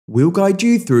We'll guide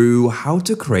you through how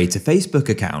to create a Facebook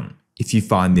account. If you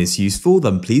find this useful,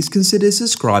 then please consider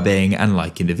subscribing and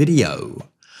liking the video.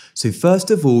 So first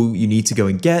of all, you need to go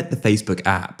and get the Facebook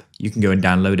app. You can go and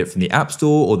download it from the App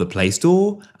Store or the Play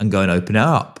Store and go and open it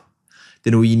up.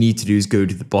 Then all you need to do is go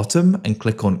to the bottom and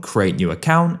click on Create New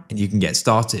Account and you can get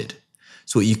started.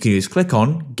 So what you can do is click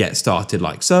on Get Started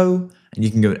like so, and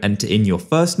you can go and enter in your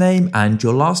first name and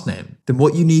your last name. Then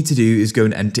what you need to do is go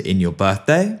and enter in your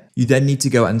birthday. You then need to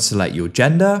go and select your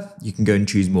gender. You can go and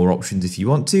choose more options if you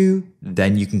want to.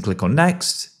 Then you can click on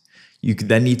Next. You could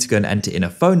then need to go and enter in a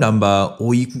phone number,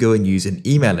 or you can go and use an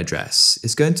email address.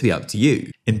 It's going to be up to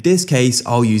you. In this case,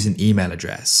 I'll use an email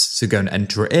address. So go and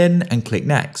enter it in and click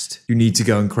Next. You need to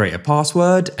go and create a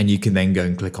password, and you can then go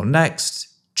and click on Next.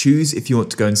 Choose if you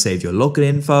want to go and save your login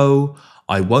info.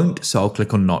 I won't, so I'll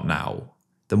click on Not Now.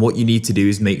 Then what you need to do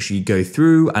is make sure you go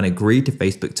through and agree to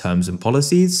Facebook terms and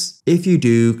policies. If you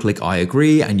do, click I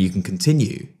agree and you can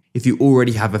continue. If you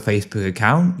already have a Facebook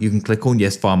account, you can click on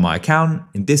Yes, find my account.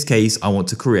 In this case, I want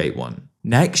to create one.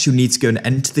 Next, you'll need to go and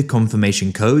enter the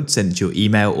confirmation code sent to your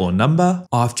email or number.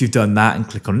 After you've done that and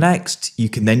click on Next, you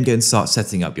can then go and start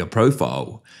setting up your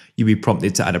profile. You'll be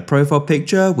prompted to add a profile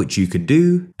picture, which you can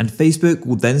do, and Facebook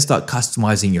will then start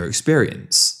customizing your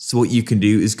experience. So what you can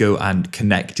do is go and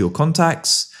connect your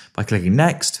contacts by clicking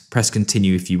Next, press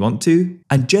continue if you want to.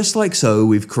 And just like so,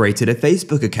 we've created a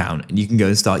Facebook account and you can go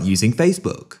and start using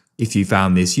Facebook. If you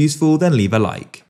found this useful, then leave a like.